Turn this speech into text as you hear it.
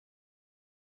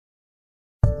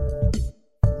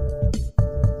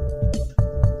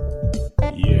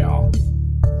Yeah.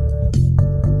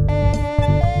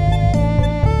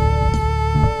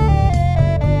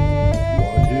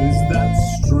 What is that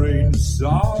strange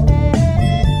sound?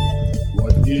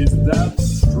 What is that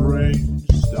strange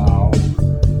sound?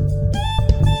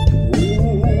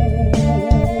 Ooh.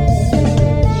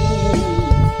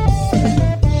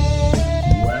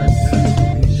 Where can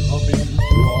it be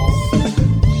coming from?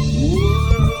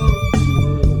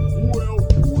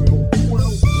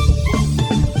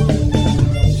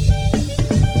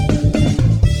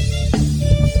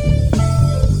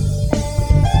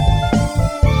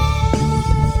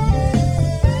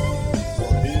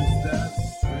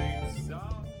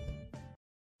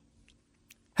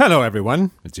 Hello,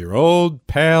 everyone. It's your old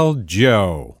pal,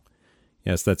 Joe.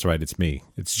 Yes, that's right. It's me.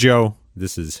 It's Joe.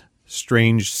 This is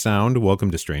Strange Sound. Welcome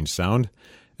to Strange Sound,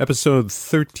 episode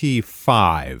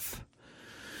 35.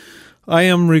 I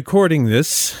am recording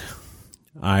this.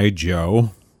 I, Joe,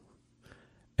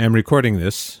 am recording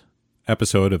this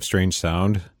episode of Strange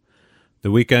Sound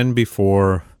the weekend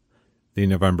before the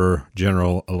November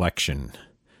general election.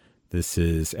 This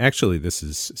is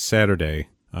Saturday,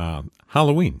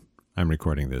 Halloween. I'm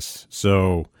recording this.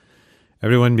 So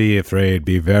everyone be afraid,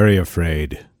 be very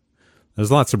afraid.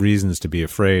 There's lots of reasons to be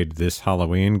afraid this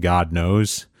Halloween, God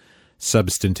knows.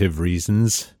 Substantive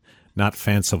reasons, not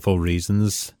fanciful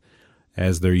reasons,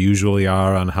 as there usually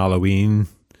are on Halloween,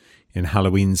 in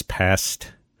Halloween's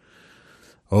past.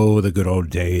 Oh, the good old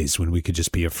days when we could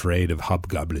just be afraid of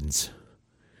hobgoblins.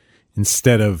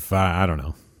 Instead of,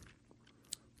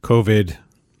 COVID,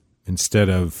 instead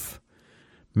of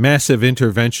massive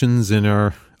interventions in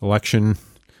our election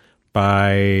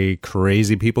by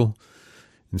crazy people,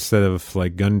 instead of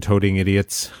like gun-toting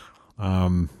idiots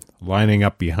lining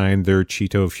up behind their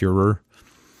Cheeto Führer.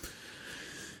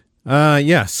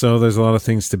 So there's a lot of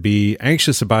things to be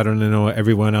anxious about, and I know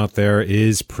everyone out there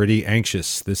is pretty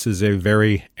anxious. This is a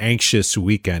very anxious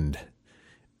weekend,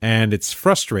 and it's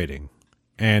frustrating,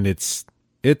 and it's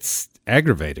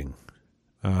aggravating.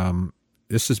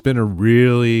 This has been a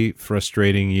really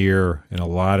frustrating year in a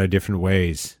lot of different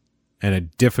ways, and a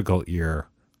difficult year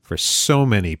for so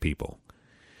many people.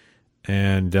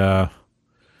 And,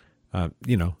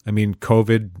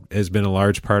 COVID has been a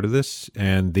large part of this,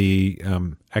 and the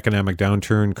economic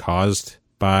downturn caused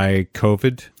by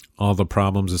COVID, all the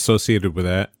problems associated with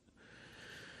that.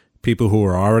 People who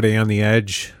were already on the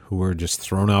edge, who were just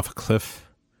thrown off a cliff,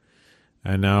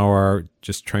 and now are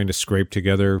just trying to scrape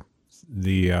together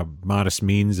the modest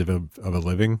means of a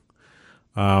living.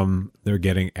 They're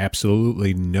getting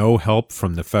absolutely no help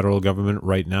from the federal government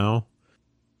right now.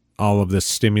 All of the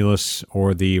stimulus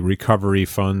or the recovery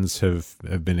funds have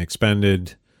been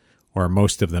expended, or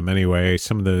most of them anyway.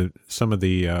 Some of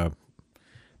the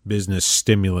business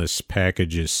stimulus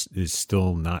package is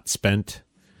still not spent.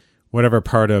 Whatever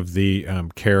part of the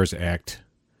CARES Act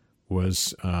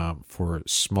was for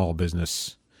small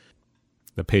business,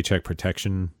 the Paycheck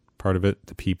Protection part of it,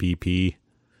 the PPP.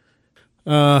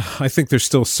 I think there's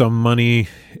still some money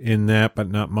in that,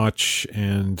 but not much.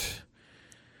 And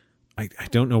I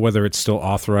don't know whether it's still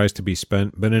authorized to be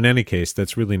spent. But in any case,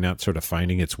 that's really not sort of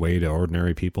finding its way to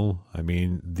ordinary people. I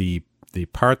mean, the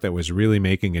part that was really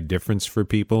making a difference for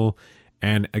people,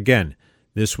 and again,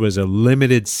 this was a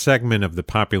limited segment of the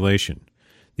population.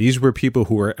 These were people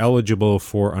who were eligible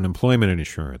for unemployment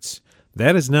insurance.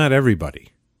 That is not everybody.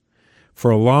 For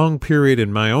a long period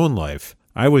in my own life,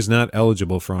 I was not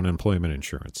eligible for unemployment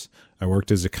insurance. I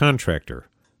worked as a contractor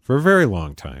for a very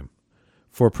long time.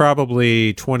 For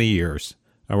probably 20 years,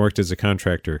 I worked as a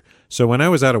contractor. So when I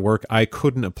was out of work, I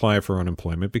couldn't apply for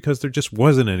unemployment because there just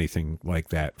wasn't anything like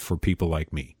that for people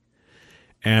like me.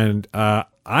 And I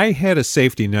had a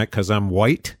safety net because I'm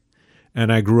white,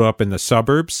 and I grew up in the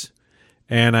suburbs,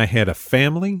 and I had a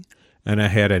family, and I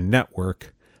had a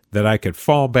network that I could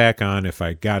fall back on if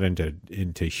I got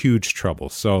into huge trouble.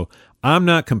 So I'm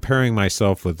not comparing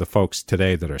myself with the folks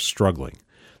today that are struggling.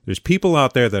 There's people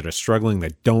out there that are struggling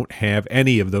that don't have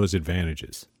any of those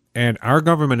advantages. And our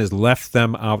government has left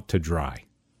them out to dry.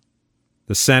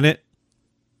 The Senate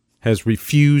has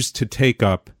refused to take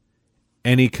up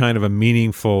any kind of a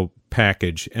meaningful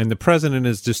package, and the president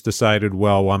has just decided,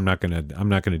 well, I'm not going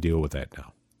to deal with that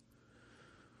now.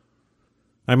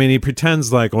 I mean, he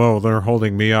pretends like, oh, they're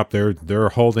holding me up. They're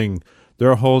holding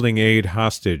aid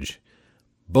hostage.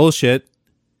 Bullshit.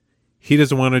 He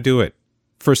doesn't want to do it.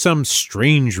 For some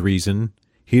strange reason,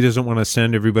 he doesn't want to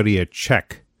send everybody a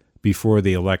check before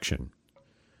the election.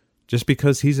 Just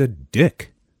because he's a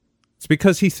dick. It's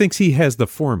because he thinks he has the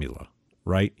formula,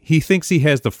 right? He thinks he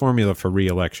has the formula for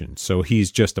re-election, so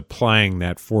he's just applying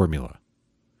that formula.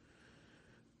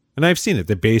 And I've seen it.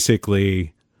 They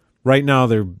basically, right now,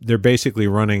 they're basically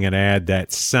running an ad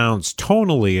that sounds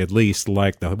tonally, at least,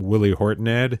 like the Willie Horton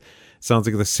ad. Sounds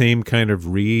like the same kind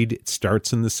of read. It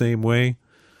starts in the same way.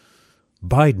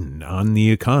 Biden on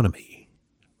the economy,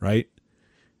 right?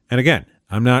 And again,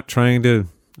 I'm not trying to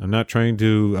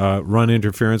run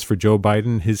interference for Joe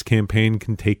Biden. His campaign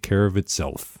can take care of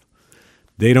itself.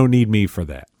 They don't need me for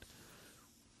that.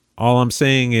 All I'm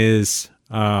saying is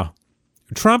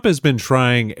Trump has been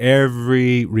trying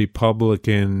every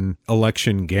Republican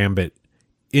election gambit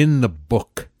in the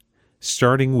book,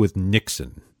 starting with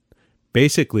Nixon.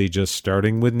 Basically just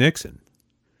starting with Nixon.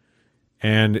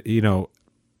 And,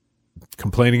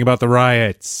 complaining about the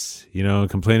riots,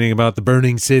 complaining about the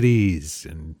burning cities,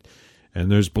 and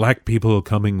there's black people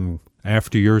coming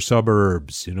after your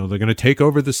suburbs. They're going to take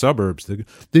over the suburbs.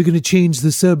 They're going to change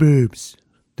the suburbs.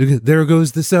 There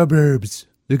goes the suburbs.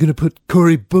 They're going to put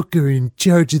Cory Booker in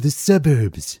charge of the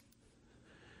suburbs.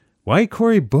 Why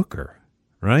Cory Booker,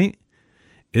 right?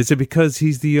 Is it because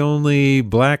he's the only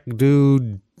black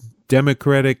dude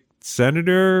Democratic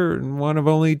senator and one of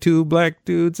only 2 black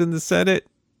dudes in the Senate?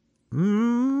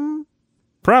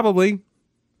 Probably.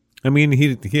 I mean,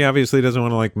 he obviously doesn't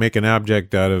want to make an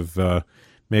object out of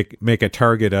make a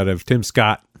target out of Tim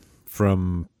Scott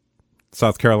from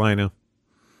South Carolina.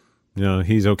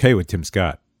 He's okay with Tim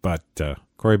Scott, but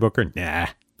Cory Booker, nah.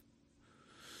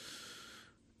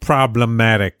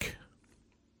 Problematic.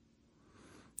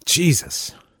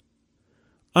 Jesus.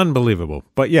 Unbelievable.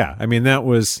 But yeah, I mean, that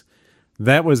was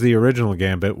the original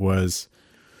gambit was,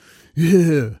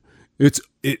 yeah,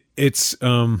 it's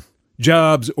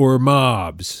jobs or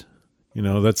mobs.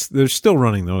 They're still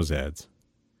running those ads.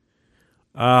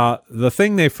 The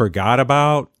thing they forgot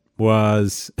about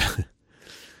was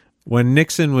when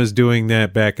Nixon was doing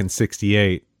that back in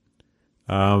 1968,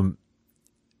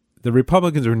 the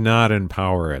Republicans were not in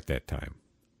power at that time.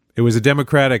 It was a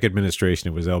Democratic administration.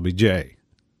 It was LBJ,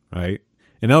 right?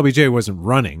 And LBJ wasn't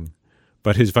running,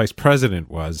 but his vice president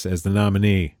was as the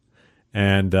nominee.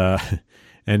 And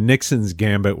Nixon's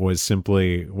gambit was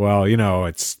simply, well,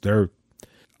 they're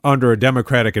under a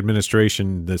Democratic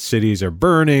administration, the cities are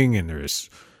burning and there's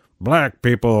black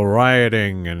people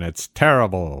rioting and it's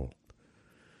terrible.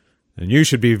 And you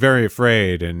should be very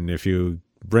afraid. And if you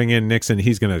bring in Nixon,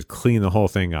 he's going to clean the whole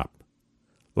thing up.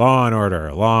 Law and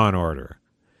order, law and order.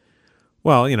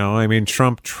 Well,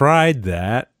 Trump tried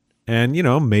that. And,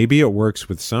 maybe it works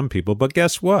with some people. But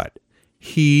guess what?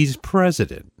 He's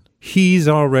president. He's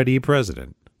already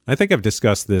president. I think I've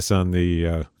discussed this on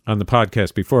the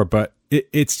podcast before, but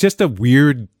it's just a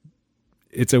weird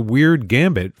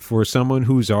gambit for someone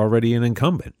who's already an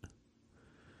incumbent.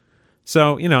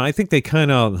 So, I think they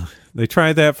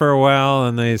tried that for a while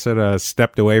and they sort of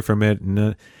stepped away from it.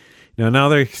 And, now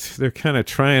they're kind of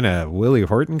trying a Willie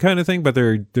Horton kind of thing, but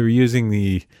they're using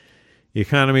the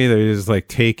economy. They're just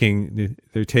taking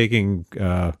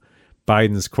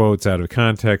Biden's quotes out of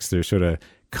context. They're sort of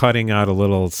cutting out a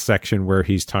little section where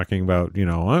he's talking about, I'm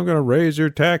going to raise your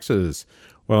taxes.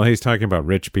 Well, he's talking about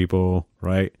rich people,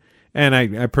 right? And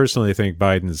I personally think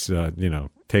Biden's,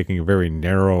 taking a very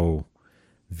narrow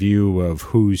view of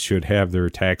who should have their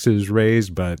taxes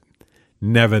raised, but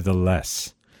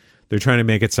nevertheless, they're trying to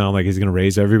make it sound like he's going to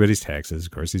raise everybody's taxes.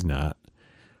 Of course, he's not.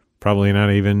 Probably not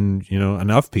even,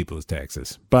 enough people's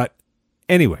taxes. But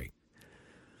anyway,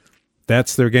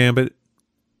 that's their gambit.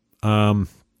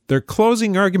 Their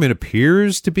closing argument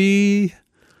appears to be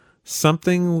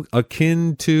something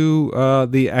akin to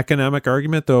the economic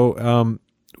argument, though.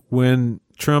 When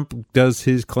Trump does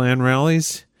his Klan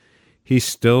rallies, he's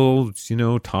still,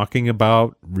 talking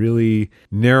about really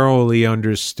narrowly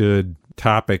understood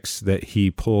topics that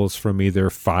he pulls from either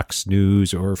Fox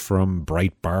News or from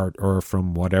Breitbart or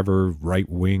from whatever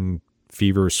right-wing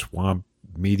fever swamp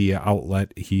media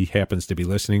outlet he happens to be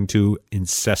listening to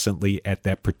incessantly at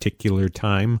that particular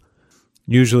time.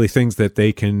 Usually things that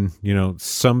they can,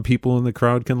 some people in the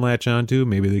crowd can latch onto,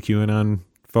 maybe the QAnon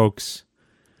folks.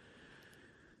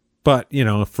 But,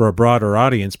 for a broader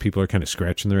audience, people are kind of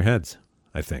scratching their heads,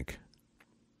 I think.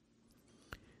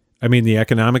 I mean, the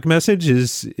economic message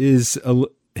has a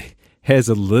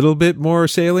little bit more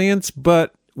salience,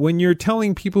 but when you're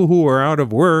telling people who are out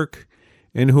of work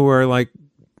and who are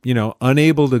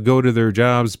unable to go to their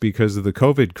jobs because of the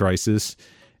COVID crisis,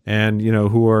 and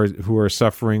who are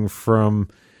suffering from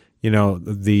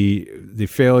the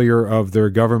failure of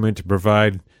their government to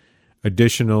provide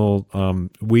additional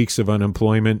weeks of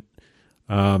unemployment,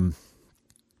 and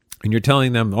you're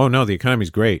telling them, oh no, the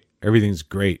economy's great, everything's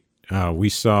great. We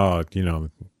saw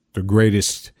the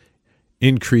greatest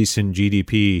increase in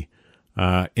GDP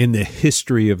in the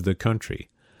history of the country.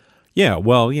 Yeah,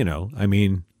 well, I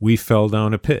mean, we fell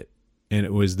down a pit, and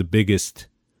it was the biggest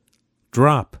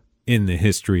drop in the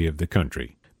history of the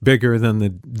country, bigger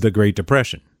than the Great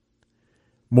Depression,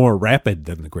 more rapid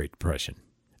than the Great Depression.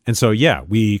 And so, yeah,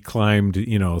 we climbed,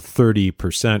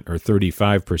 30% or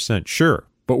 35%, sure,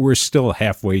 but we're still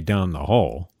halfway down the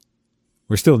hole.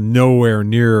 We're still nowhere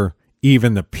near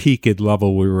even the peaked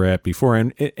level we were at before.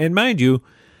 And mind you,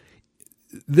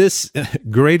 this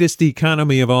greatest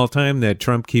economy of all time that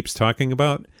Trump keeps talking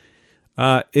about,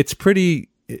 it's pretty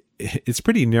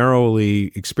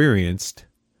narrowly experienced.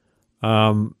 There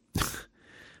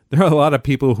are a lot of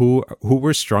people who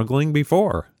were struggling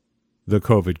before the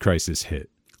COVID crisis hit.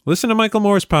 Listen to Michael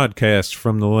Moore's podcast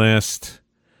from the last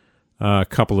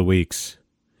couple of weeks.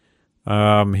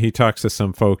 He talks to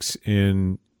some folks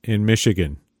in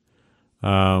Michigan,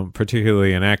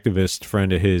 particularly an activist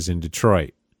friend of his in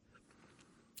Detroit.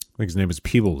 I think his name is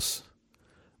Peebles.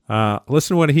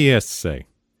 Listen to what he has to say.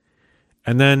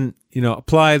 And then,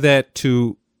 apply that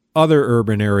to other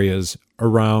urban areas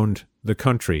around the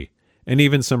country and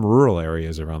even some rural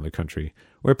areas around the country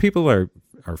where people are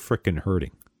frickin'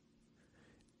 hurting.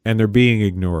 And they're being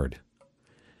ignored.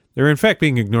 They're in fact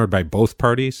being ignored by both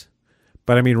parties.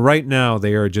 But I mean, right now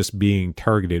they are just being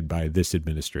targeted by this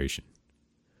administration.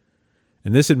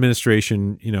 And this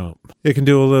administration, it can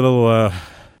do a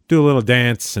little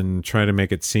dance and try to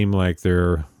make it seem like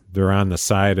they're on the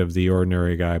side of the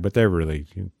ordinary guy, but they're really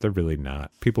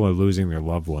not. People are losing their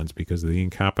loved ones because of the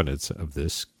incompetence of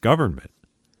this government.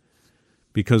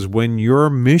 Because when your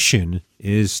mission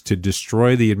is to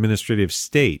destroy the administrative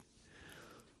state,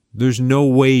 there's no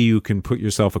way you can put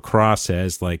yourself across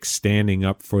as like standing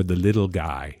up for the little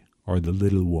guy or the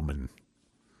little woman,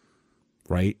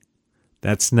 right?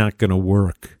 That's not going to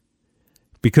work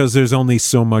because there's only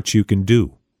so much you can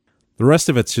do. The rest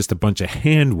of it's just a bunch of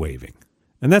hand waving.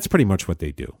 And that's pretty much what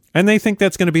they do. And they think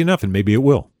that's going to be enough, and maybe it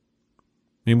will. I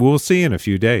mean, we'll see in a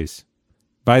few days.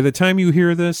 By the time you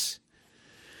hear this,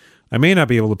 I may not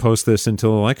be able to post this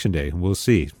until Election Day. We'll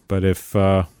see. But if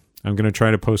I'm going to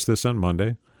try to post this on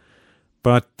Monday.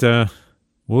 But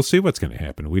we'll see what's going to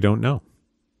happen. We don't know.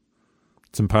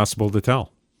 It's impossible to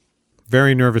tell.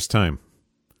 Very nervous time.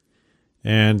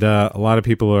 And a lot of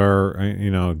people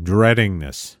are, dreading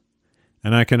this.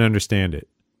 And I can understand it.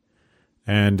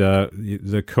 And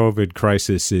the COVID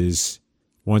crisis is,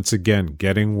 once again,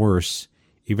 getting worse.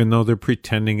 Even though they're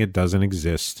pretending it doesn't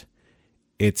exist,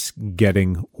 it's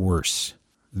getting worse.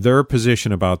 Their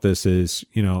position about this is,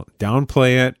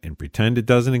 downplay it and pretend it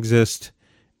doesn't exist.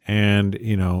 And,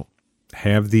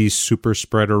 have these super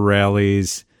spreader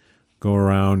rallies, go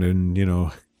around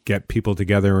and, get people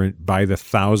together by the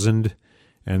thousand,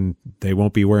 and they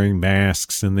won't be wearing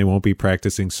masks and they won't be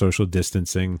practicing social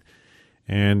distancing.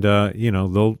 And,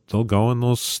 they'll go and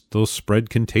they'll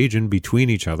spread contagion between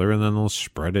each other, and then they'll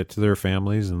spread it to their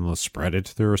families and they'll spread it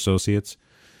to their associates.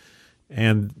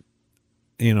 And,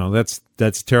 that's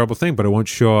a terrible thing, but it won't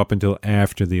show up until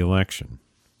after the election.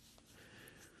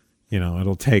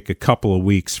 It'll take a couple of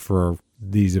weeks for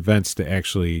these events to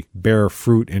actually bear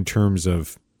fruit in terms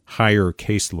of higher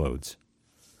caseloads.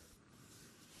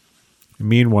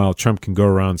 Meanwhile, Trump can go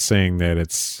around saying that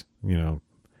it's, the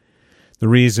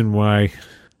reason why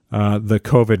the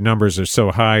COVID numbers are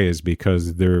so high is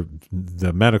because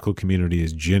the medical community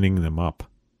is ginning them up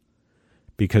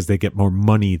because they get more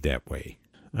money that way.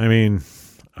 I mean,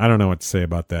 I don't know what to say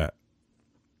about that.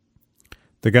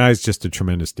 The guy's just a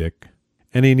tremendous dick.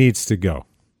 And he needs to go.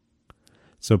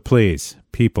 So please,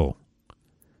 people,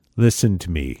 listen to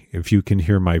me if you can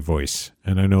hear my voice.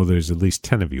 And I know there's at least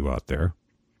 10 of you out there.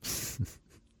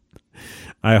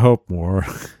 I hope more.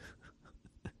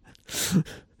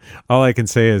 All I can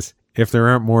say is, if there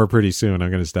aren't more pretty soon, I'm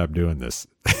going to stop doing this.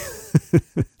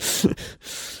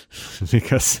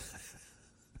 Because,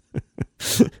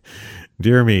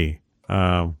 dear me,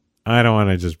 I don't want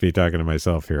to just be talking to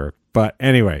myself here. But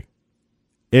anyway.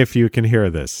 If you can hear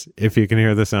this,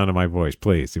 sound of my voice,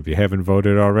 please, if you haven't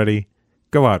voted already,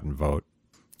 go out and vote.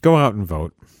 Go out and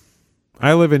vote.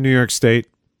 I live in New York State.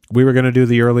 We were going to do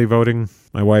the early voting,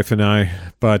 my wife and I,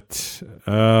 but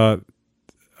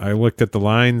I looked at the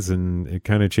lines and it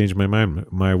kind of changed my mind.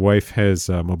 My wife has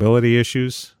mobility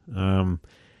issues, and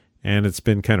it's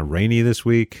been kind of rainy this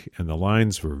week, and the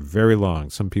lines were very long.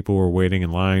 Some people were waiting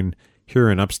in line here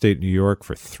in upstate New York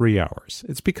for 3 hours.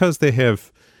 It's because they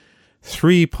have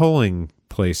 3 polling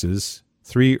places,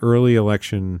 3 early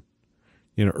election,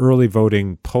 early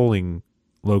voting polling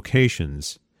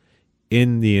locations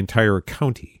in the entire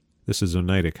county. This is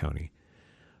Oneida County.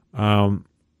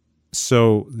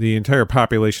 So the entire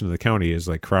population of the county is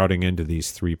like crowding into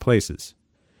these 3 places.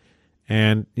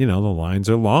 And, the lines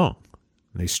are long.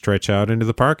 They stretch out into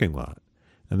the parking lot.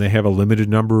 And they have a limited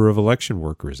number of election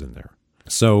workers in there.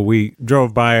 So we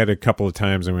drove by it a couple of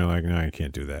times and we were like, no, you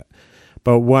can't do that.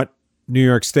 But what New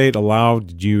York State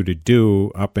allowed you to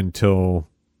do up until,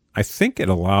 I think it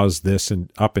allows this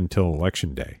up until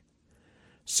Election Day.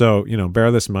 So,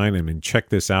 bear this in mind. I mean, check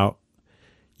this out.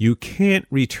 You can't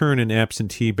return an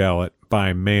absentee ballot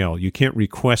by mail. You can't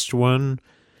request one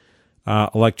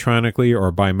electronically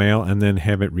or by mail and then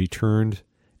have it returned.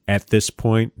 At this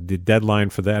point, the deadline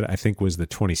for that, I think, was the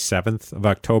 27th of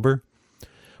October.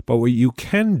 But what you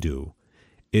can do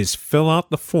is fill out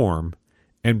the form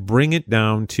and bring it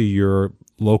down to your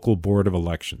local board of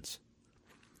elections.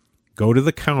 Go to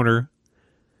the counter.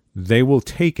 They will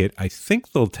take it. I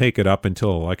think they'll take it up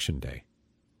until Election Day.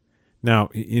 Now,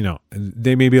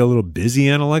 they may be a little busy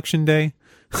on Election Day,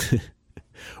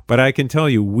 but I can tell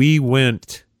you, we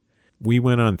went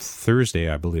on Thursday,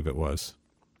 I believe it was.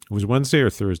 It was Wednesday or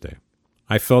Thursday.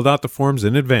 I filled out the forms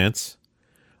in advance.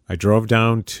 I drove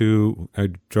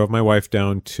my wife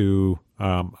down to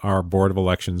our board of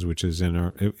elections, which is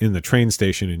in the train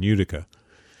station in Utica,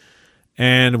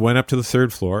 and went up to the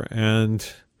third floor and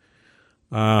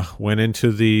went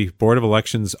into the board of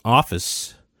elections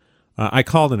office. I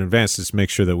called in advance to make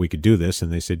sure that we could do this,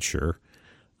 and they said sure.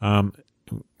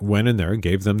 Went in there,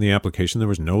 gave them the application. There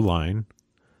was no line.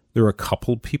 There were a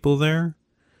couple people there,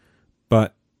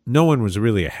 but no one was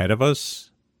really ahead of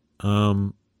us.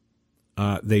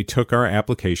 They took our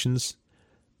applications.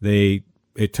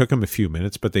 It took them a few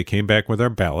minutes, but they came back with our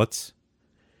ballots.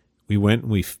 We went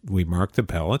and we marked the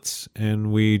ballots,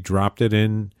 and we dropped it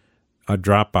in a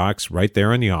drop box right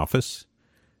there in the office,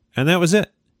 and that was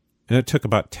it. And it took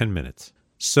about 10 minutes.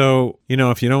 So,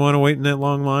 if you don't want to wait in that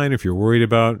long line, if you're worried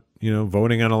about,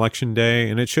 voting on Election Day,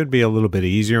 and it should be a little bit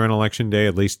easier on Election Day,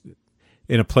 at least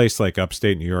in a place like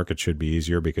upstate New York, it should be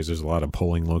easier because there's a lot of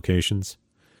polling locations.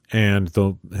 And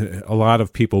a lot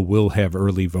of people will have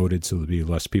early voted, so there'll be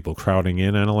less people crowding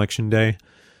in on Election Day.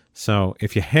 So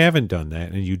if you haven't done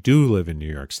that and you do live in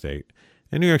New York State,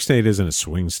 and New York State isn't a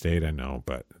swing state, I know,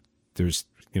 but there's,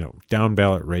 down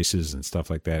ballot races and stuff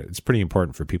like that. It's pretty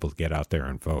important for people to get out there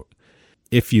and vote.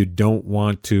 If you don't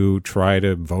want to try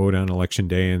to vote on Election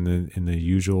Day in the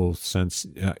usual sense,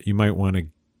 you might want to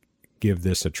give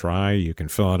this a try. You can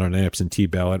fill out an absentee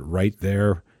ballot right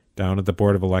there down at the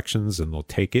Board of Elections, and they'll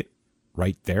take it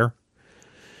right there.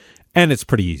 And it's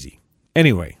pretty easy.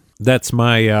 Anyway, that's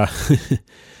my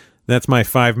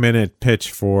 5-minute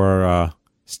pitch for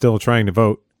still trying to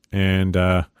vote. And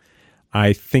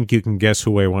I think you can guess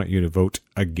who I want you to vote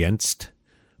against.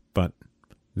 But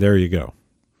there you go.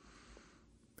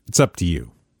 It's up to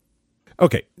you.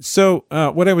 Okay, so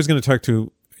what I was going to talk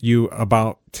to you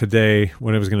about today,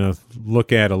 what I was going to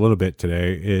look at a little bit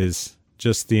today, is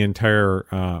just the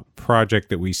entire project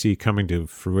that we see coming to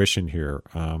fruition here.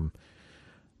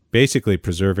 Basically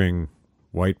preserving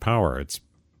white power. It's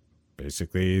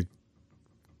basically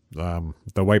the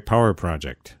White Power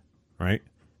Project, right?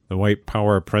 The White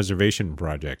Power Preservation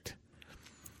Project,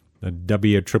 the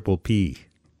WPPP.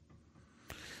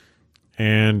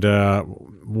 And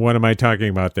what am I talking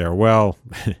about there? Well,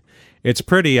 it's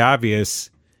pretty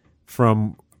obvious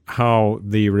from how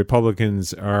the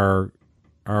Republicans are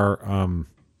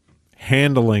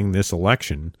handling this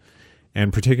election,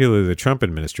 and particularly the Trump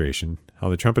administration, how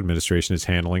the Trump administration is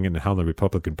handling it and how the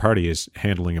Republican Party is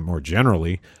handling it more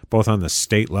generally, both on the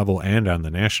state level and on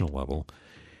the national level.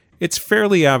 It's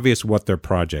fairly obvious what their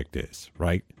project is,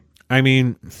 right? I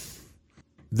mean,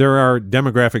 there are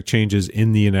demographic changes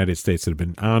in the United States that have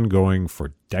been ongoing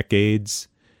for decades,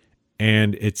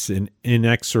 and it's an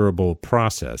inexorable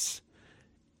process.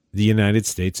 The United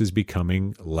States is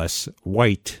becoming less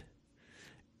white,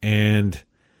 and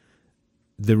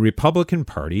the Republican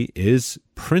Party is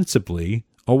principally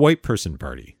a white person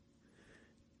party.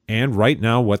 And right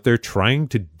now, what they're trying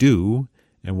to do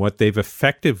and what they've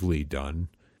effectively done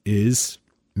is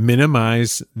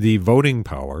minimize the voting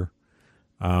power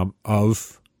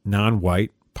of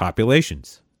non-white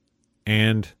populations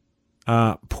and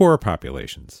poor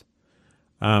populations.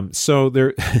 So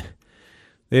they're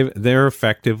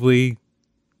effectively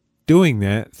doing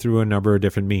that through a number of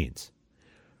different means.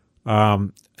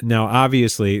 Now,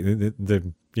 obviously,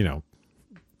 the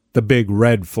big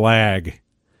red flag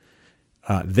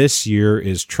this year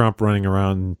is Trump running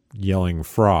around yelling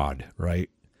fraud, right?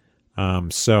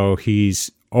 So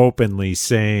he's openly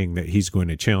saying that he's going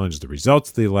to challenge the results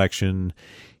of the election.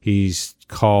 He's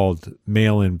called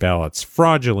mail-in ballots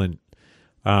fraudulent.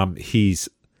 He's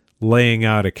laying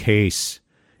out a case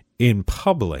in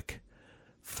public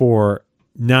for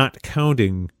not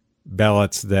counting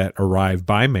ballots that arrive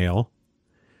by mail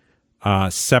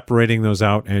separating those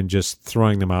out and just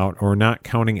throwing them out, or not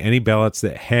counting any ballots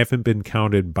that haven't been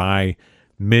counted by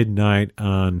midnight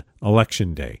on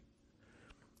election day,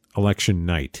 election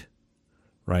night,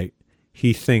 right?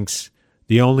 He thinks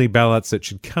the only ballots that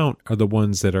should count are the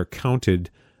ones that are counted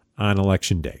on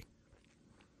election day,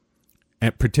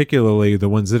 and particularly the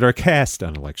ones that are cast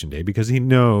on election day, because he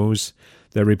knows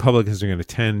that Republicans are going to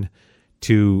tend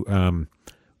to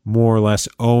more or less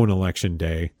own election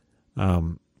day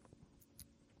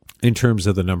in terms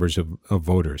of the numbers of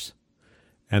voters.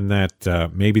 And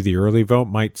that maybe the early vote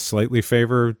might slightly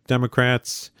favor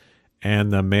Democrats,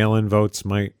 and the mail-in votes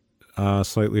might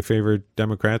slightly favor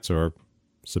Democrats or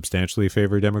substantially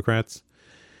favor Democrats.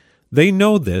 They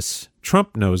know this.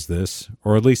 Trump knows this,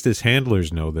 or at least his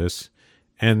handlers know this,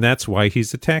 and that's why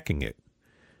he's attacking it.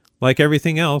 Like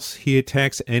everything else, he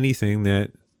attacks anything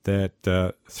that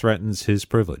threatens his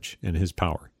privilege and his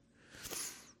power.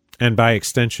 And by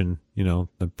extension,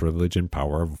 the privilege and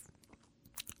power of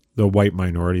the white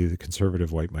minority, the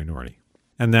conservative white minority.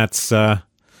 And that's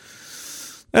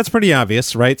pretty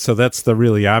obvious, right? So that's the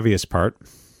really obvious part.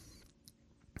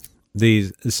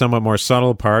 The somewhat more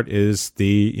subtle part is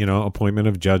the, appointment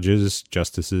of judges,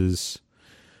 justices.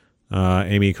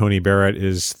 Amy Coney Barrett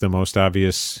is the most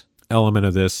obvious element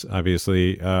of this.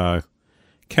 Obviously,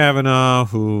 Kavanaugh,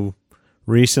 who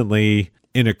recently,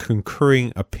 in a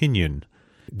concurring opinion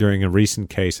during a recent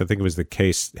case, I think it was the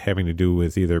case having to do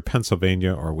with either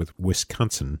Pennsylvania or with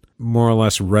Wisconsin, more or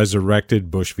less resurrected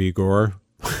Bush v. Gore,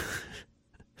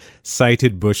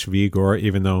 cited Bush v. Gore,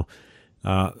 even though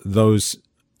those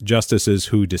justices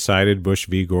who decided Bush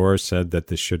v. Gore said that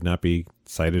this should not be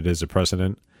cited as a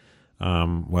precedent.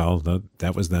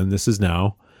 That was then, this is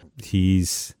now.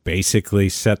 He's basically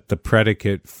set the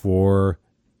predicate for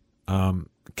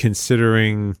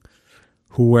considering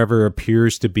whoever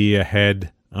appears to be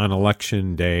ahead on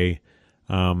election day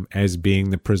as being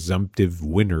the presumptive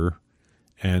winner,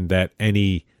 and that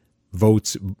any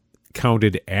votes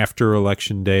counted after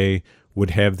election day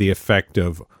would have the effect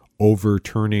of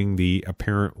overturning the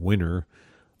apparent winner,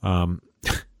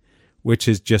 which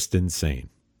is just insane.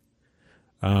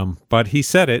 But he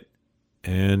said it,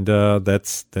 and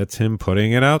that's him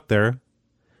putting it out there.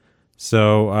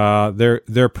 So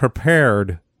they're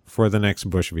prepared for the next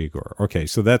Bush v. Gore. Okay,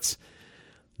 so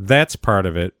that's part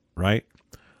of it, right?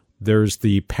 There's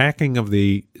the packing of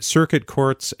the circuit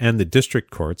courts and the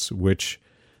district courts, which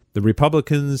the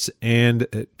Republicans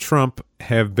and Trump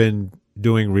have been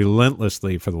doing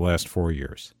relentlessly for the last 4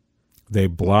 years. They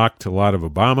blocked a lot of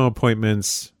Obama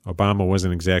appointments. Obama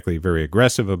wasn't exactly very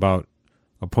aggressive about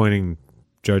appointing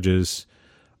judges.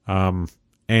 And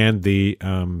the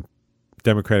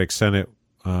Democratic Senate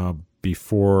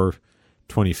before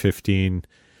 2015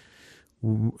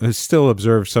 still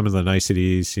observed some of the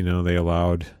niceties. They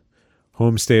allowed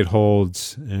home state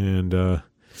holds, and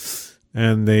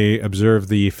they observed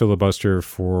the filibuster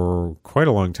for quite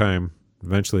a long time.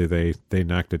 Eventually, they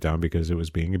knocked it down because it was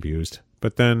being abused.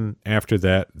 But then after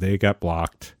that, they got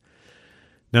blocked.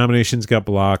 Nominations got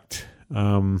blocked.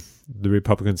 The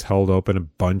Republicans held open a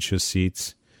bunch of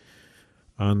seats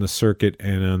on the circuit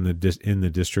and in the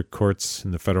district courts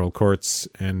and the federal courts.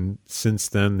 And since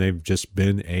then, they've just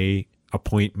been a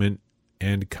appointment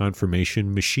and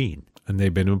confirmation machine. And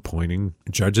they've been appointing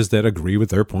judges that agree with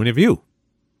their point of view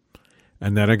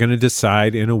and that are going to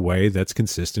decide in a way that's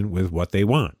consistent with what they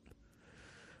want.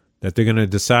 That they're going to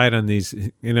decide on these,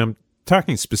 and I'm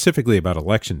talking specifically about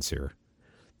elections here.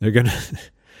 They're going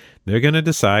to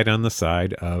decide on the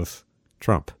side of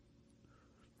Trump.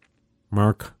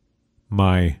 Mark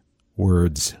my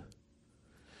words.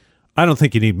 I don't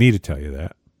think you need me to tell you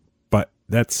that, but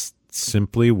that's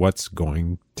simply what's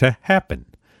going to happen.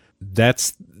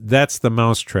 That's the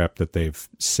mousetrap that they've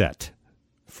set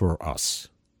for us,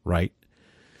 right?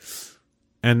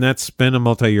 And that's been a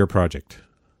multi-year project.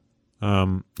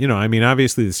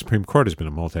 Obviously the Supreme Court has been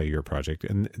a multi-year project,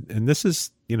 and this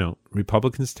is,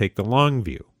 Republicans take the long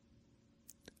view.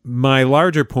 My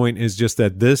larger point is just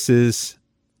that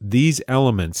these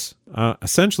elements,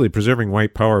 essentially preserving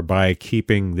white power by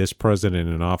keeping this president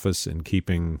in office and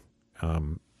keeping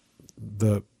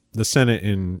the Senate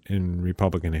in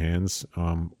Republican hands,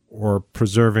 or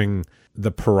preserving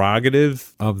the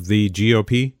prerogative of the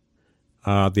GOP,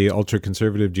 the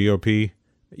ultra-conservative GOP,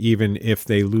 even if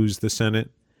they lose the Senate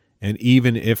and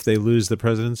even if they lose the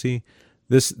presidency.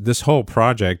 This whole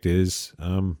project is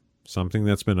something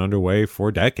that's been underway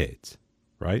for decades,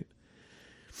 right?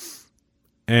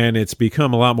 And it's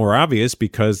become a lot more obvious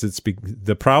because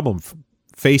the problem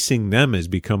facing them has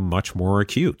become much more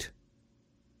acute.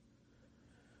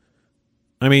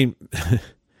 I mean,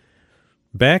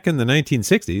 Back in the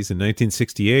 1960s, in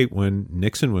 1968, when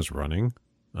Nixon was running,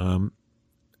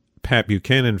 Pat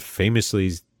Buchanan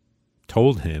famously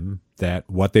told him that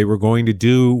what they were going to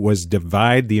do was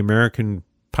divide the American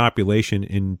population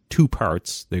in two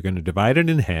parts. They're going to divide it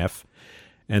in half,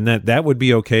 and that would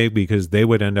be okay because they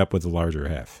would end up with the larger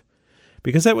half.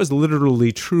 Because that was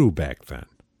literally true back then.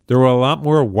 There were a lot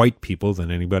more white people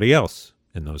than anybody else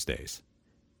in those days.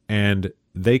 And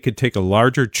they could take a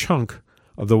larger chunk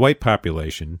of the white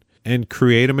population and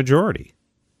create a majority,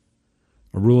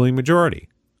 a ruling majority.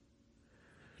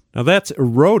 Now that's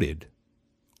eroded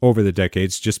over the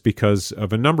decades just because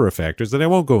of a number of factors that I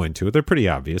won't go into. They're pretty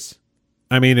obvious.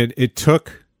 I mean, it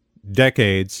took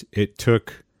decades. It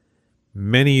took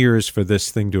many years for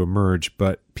this thing to emerge,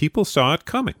 but people saw it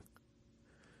coming.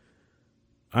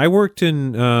 I've worked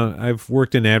in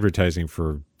advertising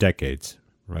for decades,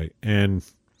 right? And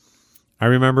I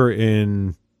remember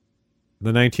in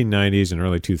the 1990s and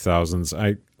early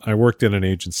 2000s, I worked in an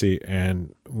agency,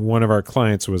 and one of our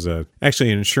clients was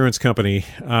actually an insurance company.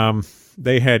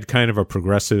 They had kind of a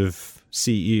progressive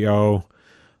CEO,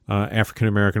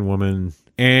 African-American woman,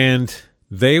 and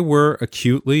they were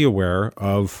acutely aware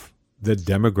of the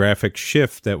demographic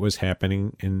shift that was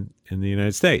happening in the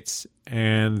United States.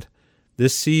 And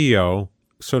this CEO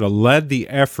sort of led the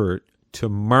effort to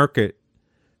market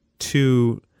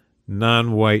to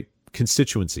non-white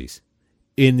constituencies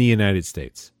in the United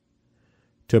States,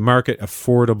 to market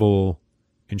affordable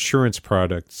insurance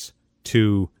products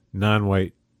to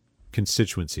non-white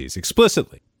constituencies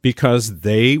explicitly, because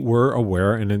they were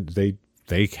aware, and they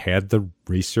had the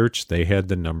research, they had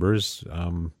the numbers,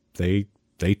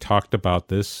 they talked about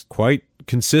this quite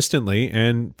consistently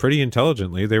and pretty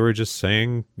intelligently. They were just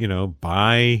saying,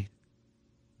 by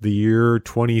the year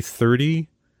 2030,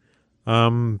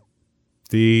 the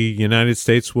United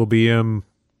States will be a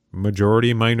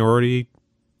majority minority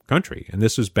country. And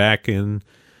this was back in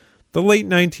the late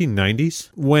 1990s,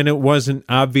 when it wasn't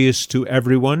obvious to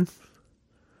everyone,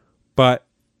 but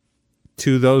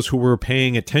to those who were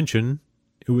paying attention,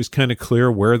 it was kind of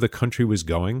clear where the country was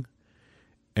going.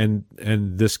 And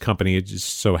this company, it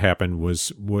just so happened,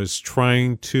 was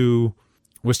trying to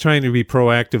be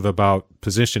proactive about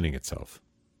positioning itself,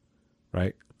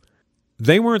 right?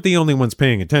 They weren't the only ones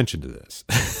paying attention to this.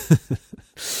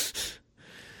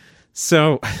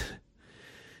 So,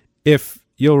 if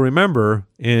you'll remember,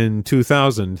 in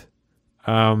 2000,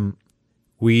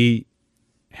 we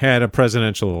had a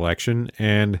presidential election,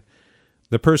 and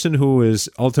the person who was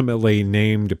ultimately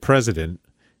named president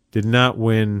did not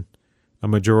win a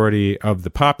majority of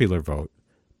the popular vote,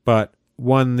 but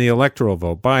won the electoral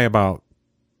vote by about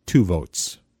 2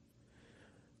 votes.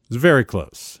 It was very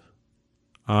close.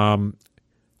 Won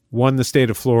the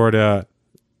state of Florida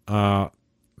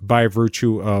by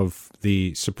virtue of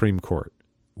the Supreme Court,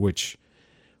 which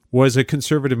was a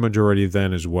conservative majority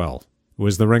then as well. It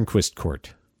was the Rehnquist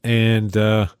Court. And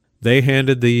they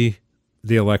handed the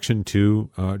election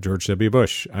to George W.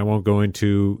 Bush. I won't go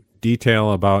into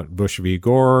detail about Bush v.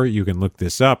 Gore. You can look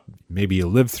this up. Maybe you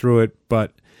lived through it,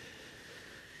 but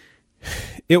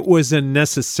it was a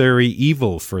necessary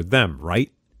evil for them,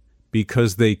 right?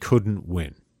 Because they couldn't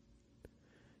win.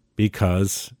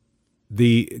 Because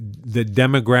the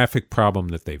demographic problem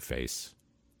that they face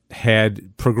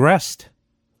had progressed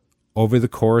over the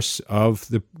course of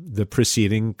the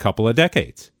preceding couple of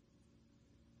decades.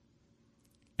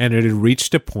 And it had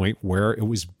reached a point where it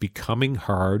was becoming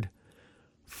hard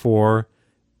for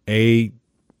a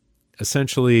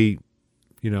essentially,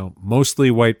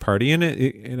 mostly white party.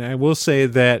 And I will say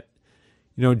that,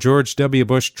 George W.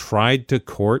 Bush tried to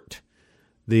court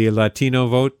the Latino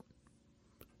vote,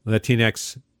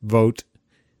 Latinx vote,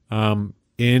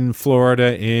 in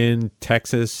Florida, in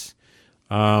Texas,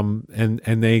 and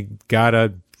they got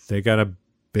a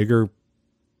bigger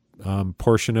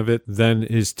portion of it than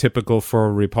is typical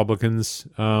for Republicans.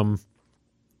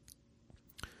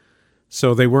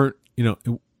 So they weren't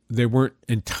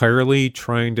entirely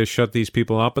trying to shut these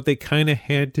people out, but they kind of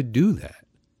had to do that.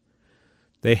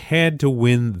 They had to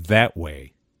win that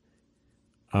way.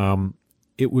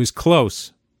 It was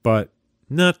close, but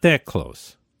not that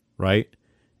close, right?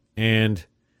 And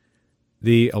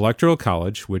the Electoral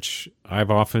College, which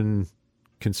I've often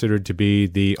considered to be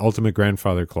the ultimate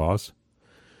grandfather clause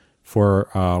for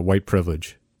white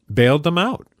privilege, bailed them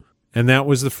out. And that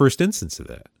was the first instance of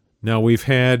that. Now we've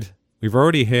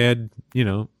already had,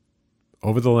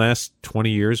 over the last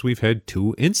 20 years, we've had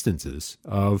 2 instances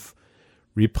of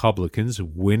Republicans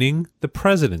winning the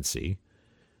presidency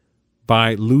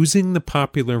by losing the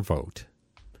popular vote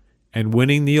and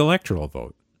winning the electoral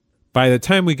vote. By the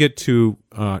time we get to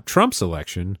Trump's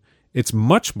election, It's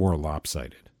much more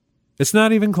lopsided. It's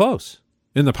not even close.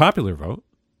 In the popular vote,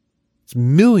 it's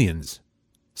millions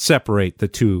separate the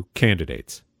two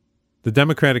candidates. The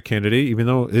Democratic candidate, even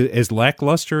though as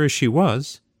lackluster as she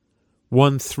was,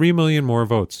 won 3 million more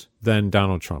votes than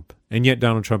Donald Trump. And yet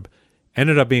Donald Trump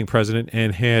ended up being president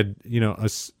and had,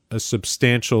 a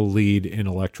substantial lead in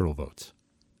electoral votes.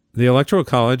 The Electoral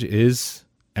College is,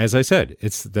 as I said,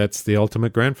 that's the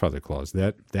ultimate grandfather clause.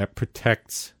 That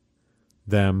protects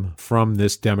them from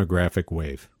this demographic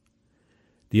wave.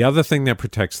 The other thing that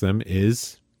protects them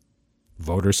is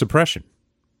voter suppression.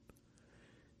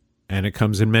 And it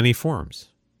comes in many forms.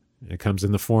 It comes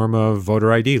in the form of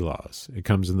voter ID laws. It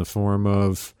comes in the form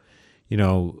of,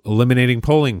 eliminating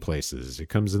polling places. It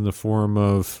comes in the form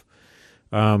of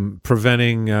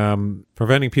preventing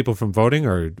people from voting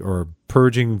or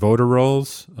purging voter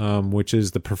rolls, which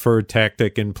is the preferred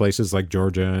tactic in places like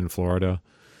Georgia and Florida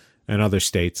and other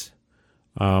states.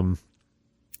 You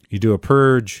do a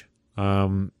purge.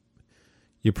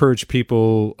 You purge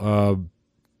people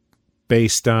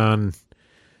based on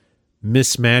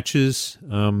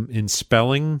mismatches in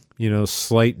spelling,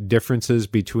 slight differences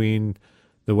between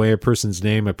the way a person's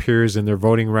name appears in their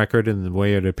voting record and the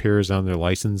way it appears on their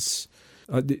license.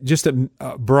 Just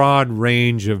a broad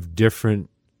range of different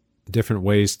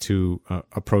ways to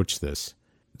approach this.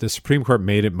 The Supreme Court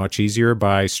made it much easier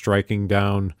by striking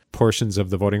down portions of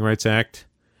the Voting Rights Act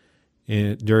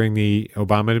during the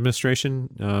Obama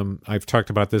administration. I've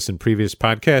talked about this in previous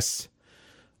podcasts,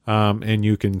 and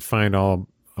you can find all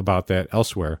about that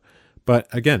elsewhere. But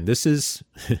again,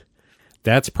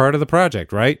 that's part of the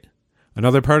project, right?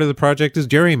 Another part of the project is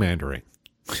gerrymandering.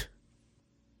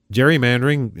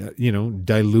 Gerrymandering,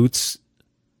 dilutes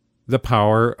the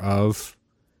power of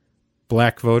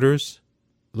black voters,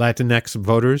 Latinx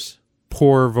voters,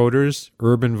 poor voters,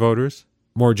 urban voters,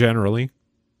 more generally,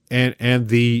 and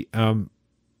the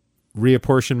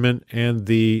reapportionment and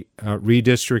the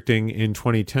redistricting in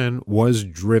 2010 was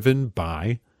driven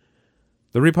by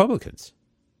the Republicans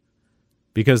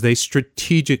because they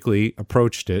strategically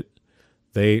approached it.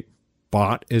 They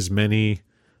bought as many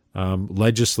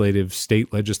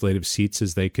state legislative seats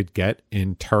as they could get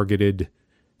in targeted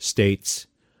states,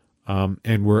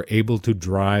 and were able to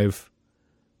drive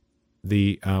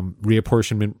the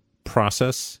reapportionment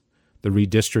process, the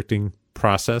redistricting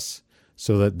process,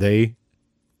 so that they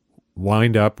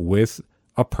wind up with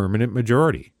a permanent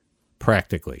majority,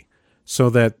 practically, so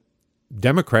that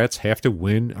Democrats have to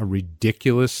win a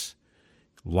ridiculous,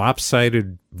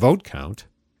 lopsided vote count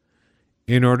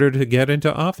in order to get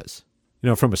into office,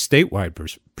 from a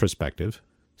statewide perspective.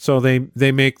 So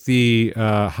they make the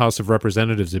House of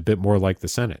Representatives a bit more like the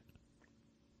Senate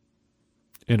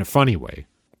in a funny way,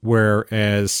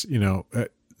 whereas,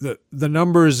 the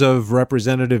numbers of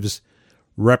representatives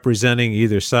representing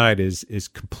either side is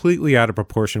completely out of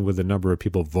proportion with the number of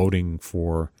people voting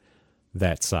for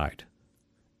that side.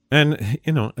 And,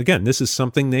 again, this is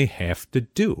something they have to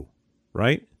do,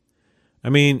 right? I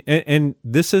mean, and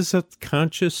this is a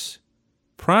conscious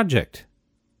project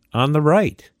on the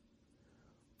right.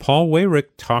 Paul Weyrich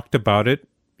talked about it,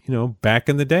 back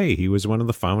in the day. He was one of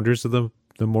the founders of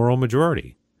the Moral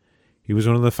Majority. He was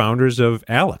one of the founders of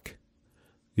ALEC,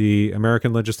 the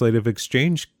American Legislative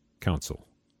Exchange Council,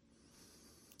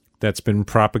 that's been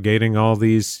propagating all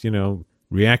these,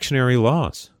 reactionary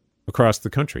laws across the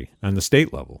country on the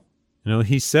state level.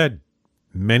 He said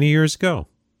many years ago,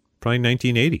 probably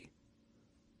 1980,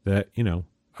 that,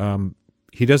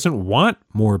 he doesn't want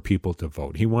more people to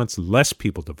vote. He wants less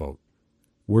people to vote.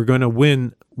 We're going to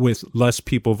win with less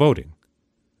people voting,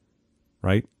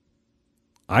 right?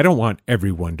 I don't want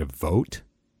everyone to vote.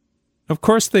 Of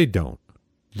course they don't.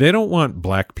 They don't want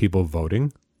black people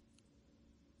voting.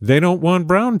 They don't want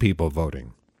brown people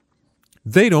voting.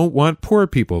 They don't want poor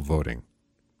people voting.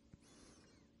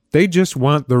 They just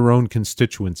want their own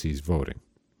constituencies voting.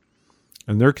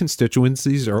 And their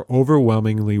constituencies are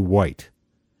overwhelmingly white.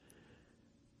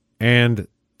 And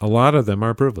a lot of them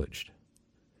are privileged.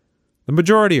 The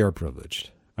majority are privileged,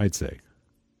 I'd say.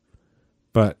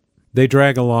 But they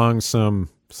drag along some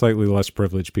slightly less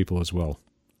privileged people as well,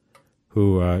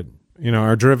 who,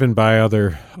 are driven by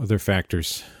other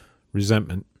factors,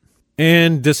 resentment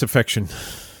and disaffection.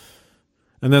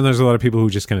 And then there's a lot of people who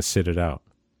just kind of sit it out.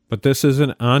 But this is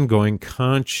an ongoing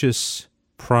conscious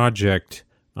project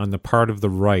on the part of the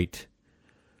right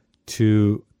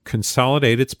to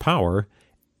consolidate its power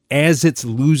as it's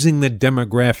losing the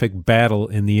demographic battle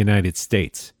in the United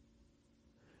States.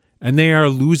 And they are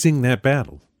losing that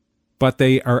battle, but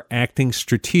they are acting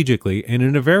strategically and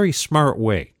in a very smart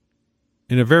way.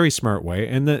 And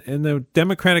the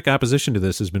Democratic opposition to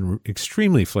this has been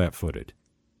extremely flat-footed.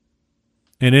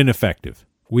 and ineffective.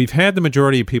 We've had the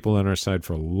majority of people on our side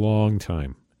for a long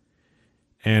time,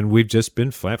 and we've just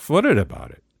been flat-footed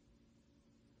about it.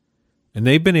 And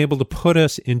they've been able to put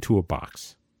us into a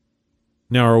box.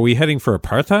 Now, are we heading for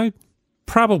apartheid?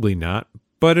 Probably not,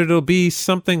 but it'll be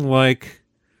something like,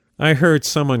 I heard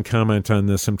someone comment on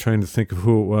this. I'm trying to think of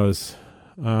who it was.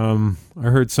 I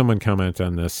heard someone comment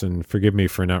on this, and forgive me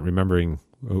for not remembering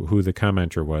who the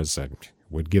commenter was. I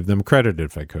would give them credit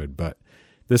if I could, but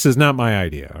this is not my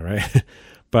idea, all right?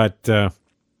 But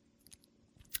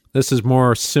this is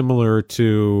more similar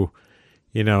to,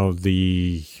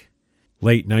 the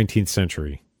late 19th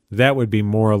century. That would be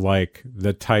more like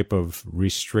the type of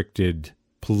restricted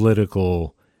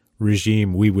political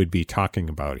regime we would be talking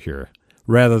about here,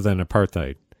 rather than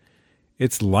apartheid.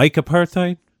 It's like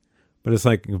apartheid, but it's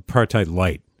like apartheid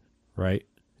light, right?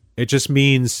 It just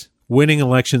means winning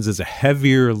elections is a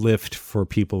heavier lift for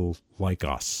people like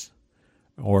us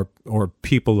or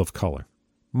people of color.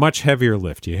 Much heavier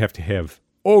lift. You have to have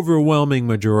overwhelming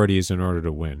majorities in order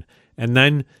to win. And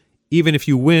then even if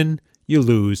you win, you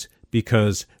lose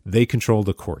because they control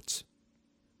the courts.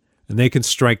 And they can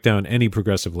strike down any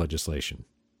progressive legislation.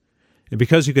 And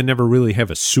because you can never really have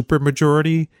a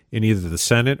supermajority in either the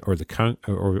Senate or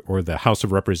the House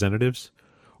of Representatives,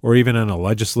 or even on a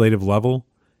legislative level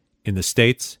in the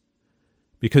states,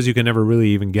 because you can never really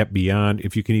even get beyond,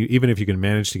 even if you can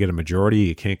manage to get a majority,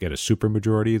 you can't get a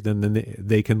supermajority, then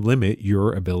they can limit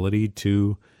your ability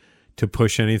to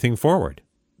push anything forward.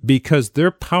 Because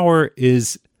their power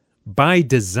is, by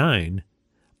design,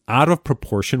 out of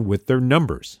proportion with their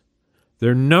numbers.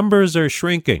 Their numbers are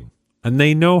shrinking. And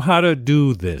they know how to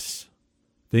do this.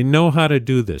 They know how to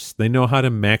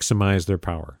maximize their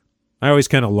power. I always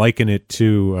kind of liken it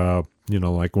to,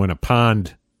 like when a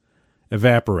pond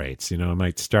evaporates. It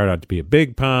might start out to be a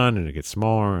big pond, and it gets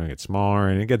smaller, and it gets smaller,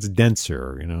 and it gets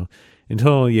denser,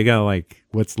 until you got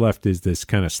what's left is this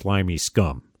kind of slimy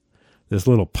scum. This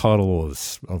little puddle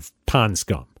of pond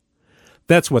scum.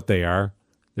 That's what they are.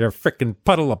 They're a frickin'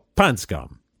 puddle of pond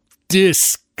scum.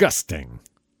 Disgusting.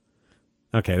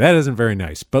 Okay, that isn't very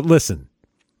nice. But listen,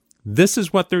 this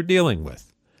is what they're dealing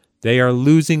with. They are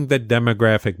losing the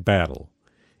demographic battle.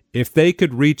 If they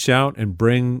could reach out and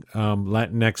bring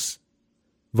Latinx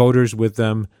voters with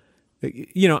them,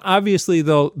 obviously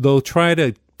they'll try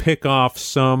to pick off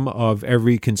some of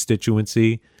every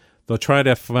constituency. They'll try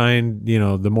to find,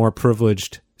 the more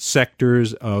privileged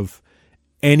sectors of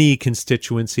any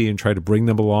constituency and try to bring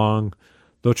them along.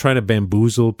 They'll try to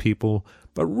bamboozle people.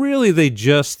 But really,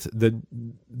 the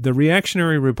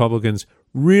reactionary Republicans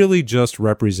really just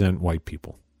represent white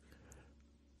people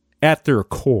at their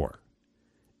core.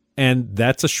 And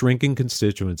that's a shrinking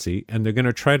constituency, and they're going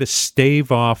to try to stave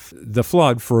off the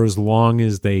flood for as long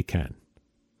as they can.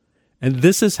 And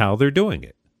this is how they're doing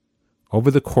it.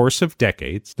 Over the course of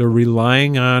decades, they're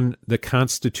relying on the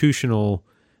constitutional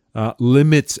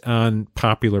limits on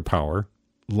popular power,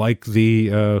 like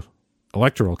the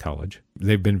Electoral College.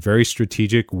 They've been very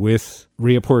strategic with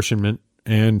reapportionment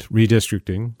and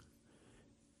redistricting,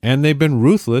 and they've been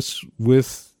ruthless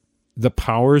with the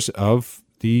powers of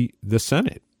the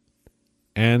Senate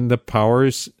and the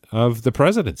powers of the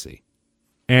presidency.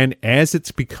 And as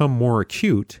it's become more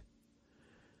acute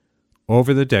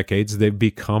over the decades, they've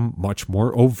become much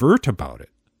more overt about it.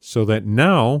 So that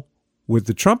now, with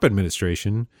the Trump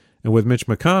administration and with Mitch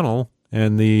McConnell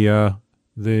and the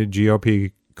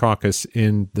GOP caucus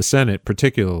in the Senate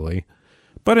particularly,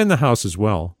 but in the House as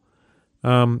well,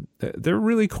 they're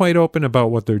really quite open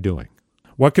about what they're doing.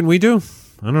 What can we do?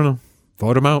 I don't know.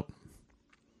 Vote them out.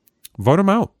 Vote them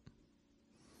out.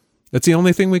 That's the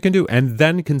only thing we can do. And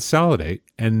then consolidate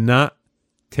and not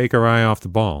take our eye off the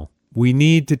ball. We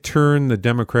need to turn the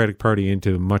Democratic Party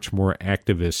into a much more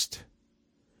activist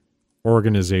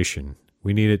organization.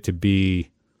 We need it to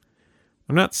be,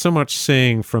 I'm not so much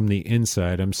saying from the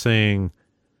inside, I'm saying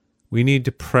we need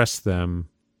to press them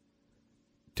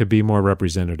to be more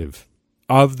representative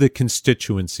of the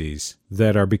constituencies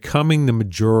that are becoming the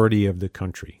majority of the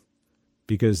country.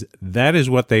 Because that is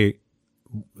what they,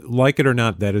 like it or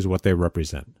not, that is what they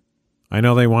represent. I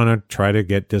know they want to try to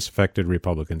get disaffected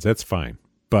Republicans. That's fine.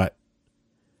 But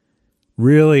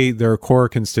really, their core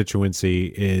constituency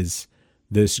is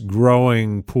this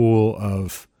growing pool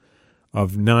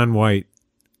of non-white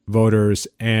voters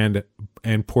and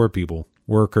poor people,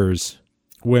 workers,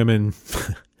 women.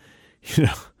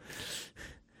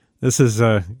 This is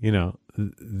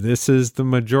this is the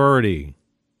majority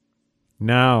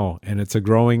now, and it's a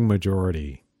growing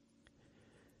majority.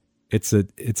 It's a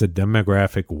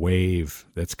demographic wave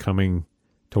that's coming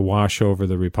to wash over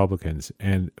the Republicans,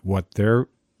 and what they're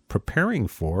preparing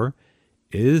for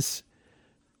is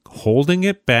holding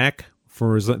it back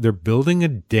they're building a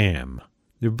dam.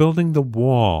 They're building the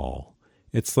wall.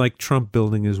 It's like Trump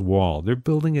building his wall. They're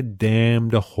building a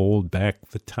dam to hold back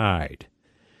the tide.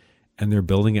 And they're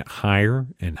building it higher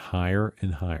and higher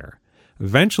and higher.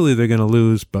 Eventually they're going to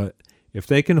lose, but if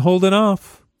they can hold it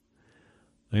off,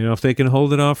 if they can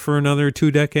hold it off for another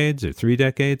 2 decades or 3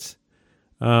 decades,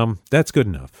 that's good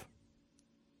enough.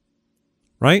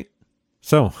 Right?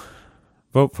 So,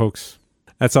 vote, folks.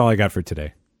 That's all I got for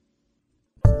today.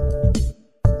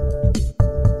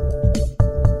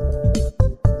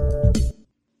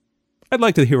 I'd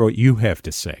like to hear what you have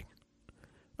to say.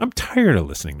 I'm tired of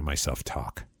listening to myself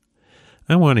talk.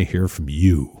 I want to hear from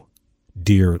you,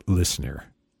 dear listener.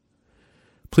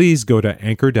 Please go to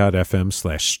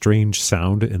anchor.fm/strange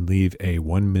sound and leave a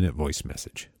 1-minute voice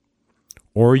message.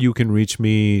 Or you can reach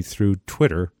me through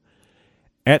Twitter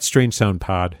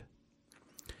 @StrangeSoundPod.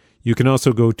 You can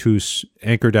also go to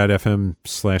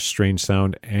anchor.fm/strange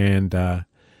sound and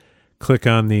click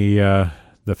on the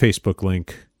Facebook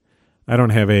link. I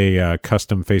don't have a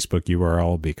custom Facebook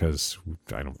URL because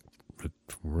I'm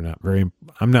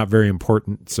not very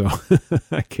important, so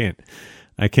I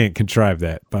can't contrive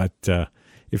that. But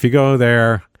if you go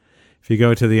there, if you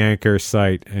go to the Anchor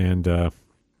site and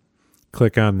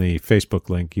click on the Facebook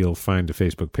link, you'll find a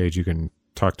Facebook page. You can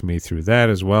talk to me through that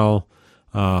as well.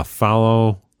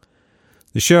 Follow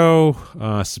the show,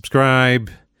 subscribe.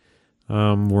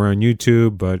 We're on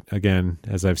YouTube, but again,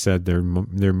 as I've said, they're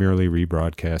merely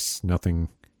rebroadcasts. Nothing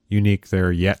unique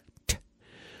there yet.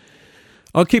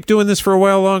 I'll keep doing this for a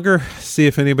while longer. See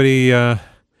if anybody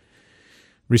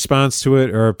responds to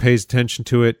it or pays attention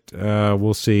to it.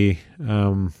 We'll see.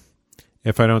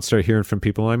 If I don't start hearing from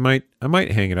people, I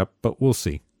might hang it up, but we'll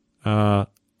see. I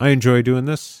enjoy doing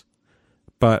this,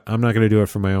 but I'm not going to do it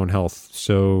for my own health.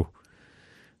 So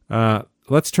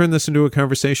let's turn this into a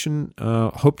conversation.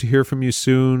 Hope to hear from you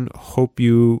soon. Hope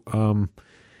you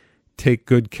take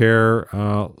good care.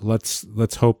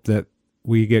 Let's hope that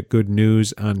we get good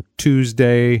news on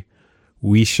Tuesday.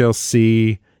 We shall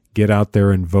see. Get out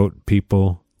there and vote,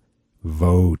 people.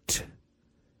 Vote.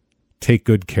 Take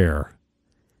good care.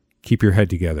 Keep your head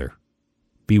together.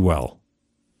 Be well.